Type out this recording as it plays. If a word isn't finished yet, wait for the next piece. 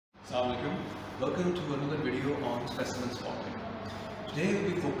Assalamualaikum. Welcome to another video on specimen spotting. Today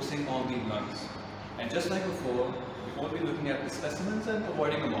we'll be focusing on the lungs. And just like before, we won't be looking at the specimens and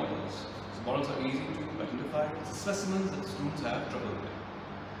avoiding the models. So models are easy to identify. It's the specimens that students have trouble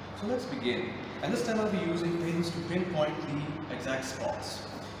with. So let's begin. And this time I'll be using pins to pinpoint the exact spots.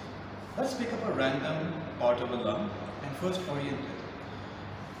 Let's pick up a random part of the lung and first orient it.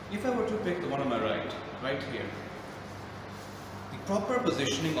 If I were to pick the one on my right here, the proper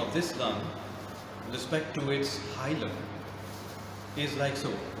positioning of this lung with respect to its hilum is like so.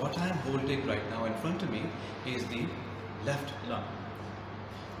 What I am holding right now in front of me is the left lung.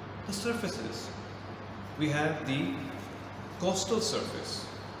 The surfaces, we have the costal surface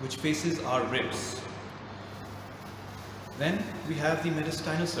which faces our ribs. Then we have the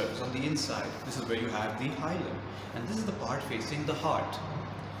mediastinal surface on the inside. This is where you have the hilum, and this is the part facing the heart.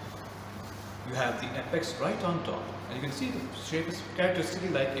 You have the apex right on top, and you can see the shape is characteristically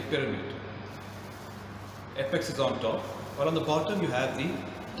like a pyramid. Apex is on top, while on the bottom you have the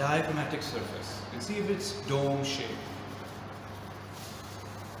diaphragmatic surface. You can see if it's dome shape.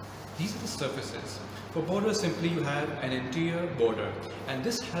 These are the surfaces. For border, simply you have an interior border, and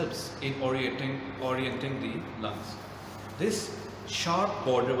this helps in orienting the lungs. This sharp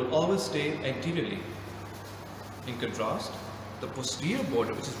border will always stay anteriorly. In contrast, the posterior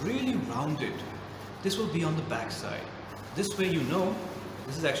border, which is really rounded, this will be on the back side. This way you know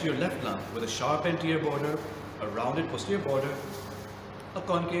this is actually your left lung with a sharp anterior border, a rounded posterior border, a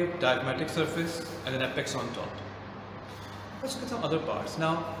concave diaphragmatic surface, and an apex on top. Let's look at some other parts.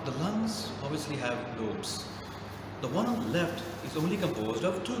 Now, the lungs obviously have lobes. The one on the left is only composed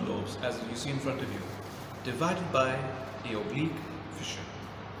of two lobes, as you see in front of you, divided by an oblique fissure.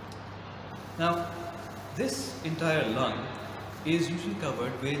 Now, this entire lung is usually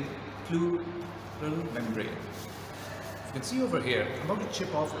covered with pleural membrane. You can see over here, I'm about to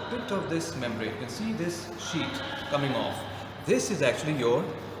chip off a bit of this membrane. You can see this sheet coming off. This is actually your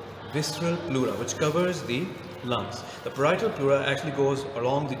visceral pleura, which covers the lungs. The parietal pleura actually goes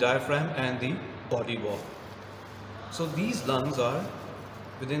along the diaphragm and the body wall. So these lungs are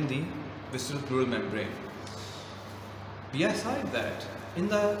within the visceral pleural membrane. Beside that, in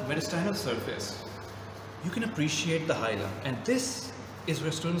the mediastinal surface, you can appreciate the hilum, and this is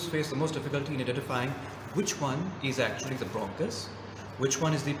where students face the most difficulty in identifying which one is actually the bronchus, which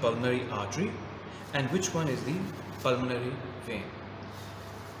one is the pulmonary artery, and which one is the pulmonary vein.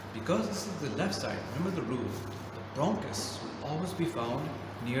 Because this is the left side, remember the rule, the bronchus will always be found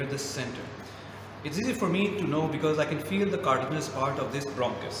near the center. It's easy for me to know because I can feel the cartilaginous part of this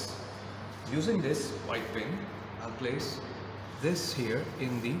bronchus. Using this white pin, I'll place this here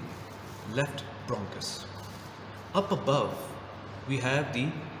in the left bronchus. Up above, we have the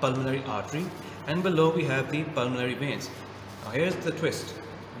pulmonary artery, and below we have the pulmonary veins. Now here's the twist.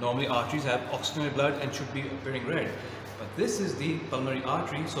 Normally arteries have oxygenated blood and should be appearing red, but this is the pulmonary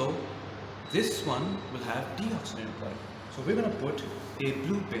artery, so this one will have deoxygenated blood. So we're going to put a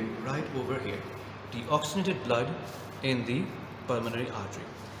blue pin right over here. Deoxygenated blood in the pulmonary artery.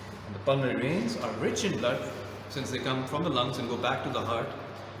 And the pulmonary veins are rich in blood since they come from the lungs and go back to the heart.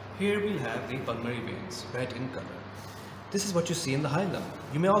 Here we'll have the pulmonary veins, red in color. This is what you see in the hilum.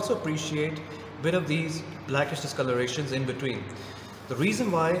 You may also appreciate a bit of these blackish discolorations in between. The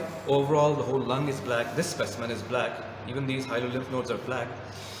reason why overall the whole lung is black, this specimen is black, even these lymph nodes are black,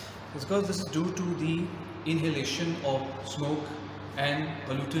 is because this is due to the inhalation of smoke and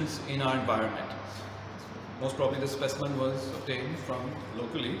pollutants in our environment. Most probably this specimen was obtained from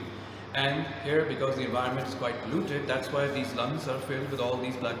locally, and here, because the environment is quite polluted, that's why these lungs are filled with all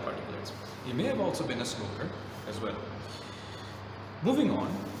these black particulates. He may have also been a smoker as well. Moving on,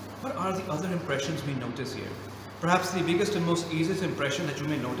 what are the other impressions we notice here? Perhaps the biggest and most easiest impression that you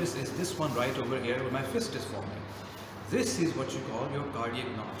may notice is this one right over here where my fist is forming. This is what you call your cardiac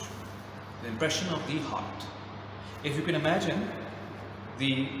notch, the impression of the heart. If you can imagine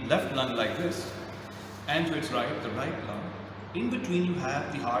the left lung like this, and to its right, the right lung, in between you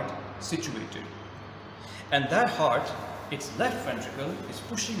have the heart situated. And that heart, its left ventricle, is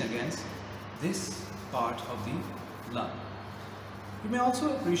pushing against this part of the lung. You may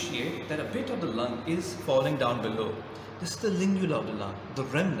also appreciate that a bit of the lung is falling down below. This is the lingula of the lung, the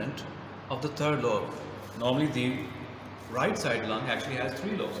remnant of the third lobe. Normally the right side lung actually has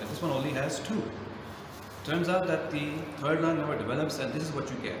 3 lobes, and this one only has 2. Turns out that the third lung never develops, and this is what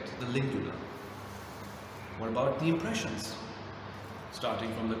you get, the lingula. What about the impressions?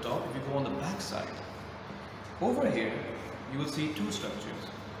 Starting from the top, if you go on the back side, over here you will see 2 structures.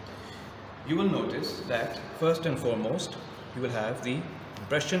 You will notice that first and foremost you will have the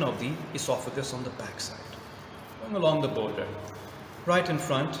impression of the esophagus on the back side, going along the border. Right in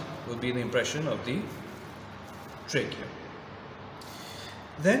front will be the impression of the trachea.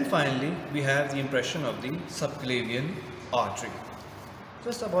 Then finally, we have the impression of the subclavian artery,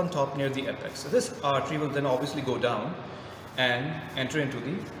 just up on top near the apex. So this artery will then obviously go down and enter into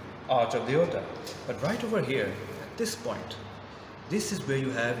the arch of the aorta. But right over here, at this point, this is where you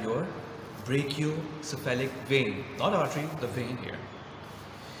have your brachiocephalic vein, not artery, the vein here.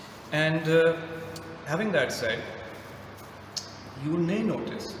 And having that said, you may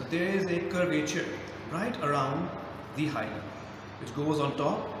notice that there is a curvature right around the hilum, which goes on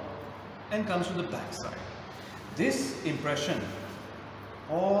top and comes to the back side. This impression,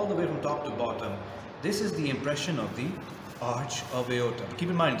 all the way from top to bottom, this is the impression of the arch of aorta. Keep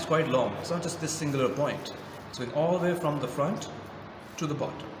in mind, it's quite long. It's not just this singular point. It's going all the way from the front to the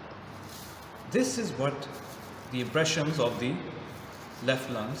bottom. This is what the impressions of the left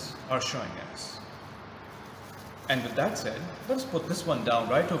lungs are showing us. And with that said, let's put this one down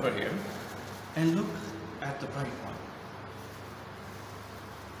right over here and look at the right one.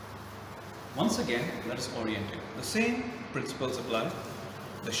 Once again, let us orient it. The same principles apply.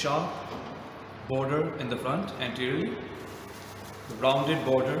 The sharp border in the front anteriorly, the rounded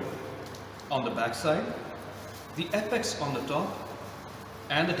border on the back side, the apex on the top,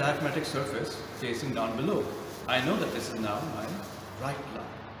 and the diaphragmatic surface facing down below. I know that this is now my right lung,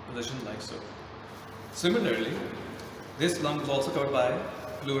 positioned like so. Similarly, this lung is also covered by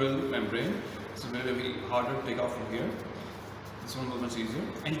pleural membrane. It's really harder to take off from here. This one was much easier.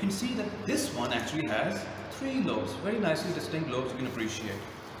 And you can see that this one actually has 3 lobes, very nicely distinct lobes you can appreciate.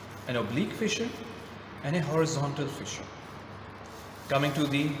 An oblique fissure and a horizontal fissure. Coming to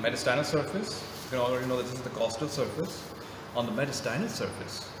the mediastinal surface, you can already know that this is the costal surface. On the mediastinal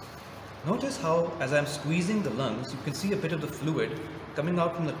surface, notice how as I'm squeezing the lungs, you can see a bit of the fluid coming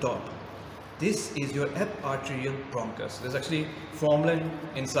out from the top. This is your eparterial bronchus. There's actually formalin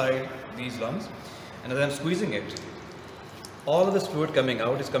inside these lungs, and as I'm squeezing it, all of this fluid coming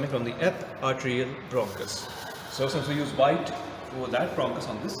out is coming from the eparterial bronchus. So since we use white for that bronchus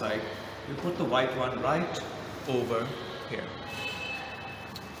on this side, we put the white one right over here,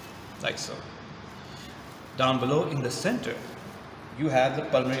 like so. Down below in the center, you have the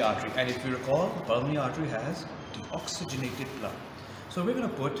pulmonary artery, and if you recall, the pulmonary artery has deoxygenated blood. So we're going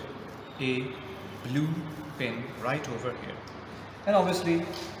to put a blue pin right over here. And obviously, the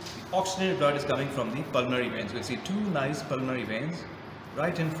oxygenated blood is coming from the pulmonary veins. You can see 2 nice pulmonary veins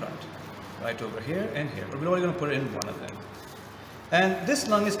right in front, right over here and here. But we're only going to put it in one of them. And this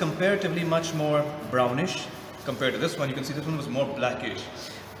lung is comparatively much more brownish compared to this one. You can see this one was more blackish.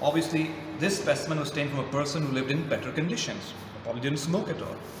 Obviously, this specimen was taken from a person who lived in better conditions. Probably didn't smoke at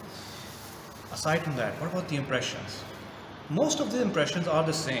all. Aside from that, what about the impressions? Most of the impressions are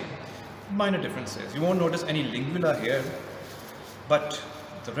the same. Minor differences. You won't notice any lingula here, but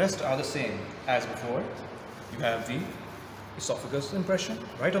the rest are the same as before. You have the esophagus impression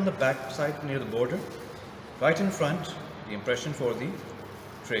right on the back side near the border. Right in front, the impression for the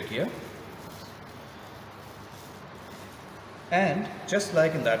trachea. And just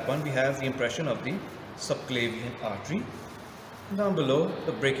like in that one, we have the impression of the subclavian artery. Down below,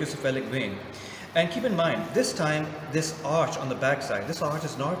 the brachiocephalic vein. And keep in mind, this time, this arch on the back side, this arch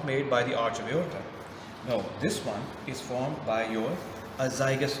is not made by the arch of aorta. No, this one is formed by your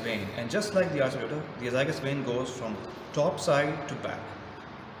azygous vein. And just like the arch of aorta, the azygous vein goes from top side to back.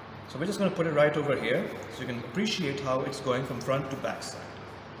 So we're just going to put it right over here, so you can appreciate how it's going from front to back side.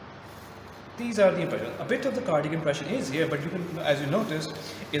 These are the impressions. A bit of the cardiac impression is here, but you can, as you noticed,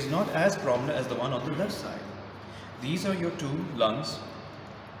 is not as prominent as the one on the left side. These are your 2 lungs,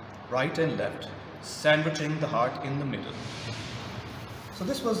 right and left, sandwiching the heart in the middle. So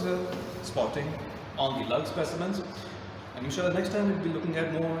this was the spotting on the lung specimens, and inshallah next time we'll be looking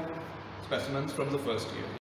at more specimens from the first year.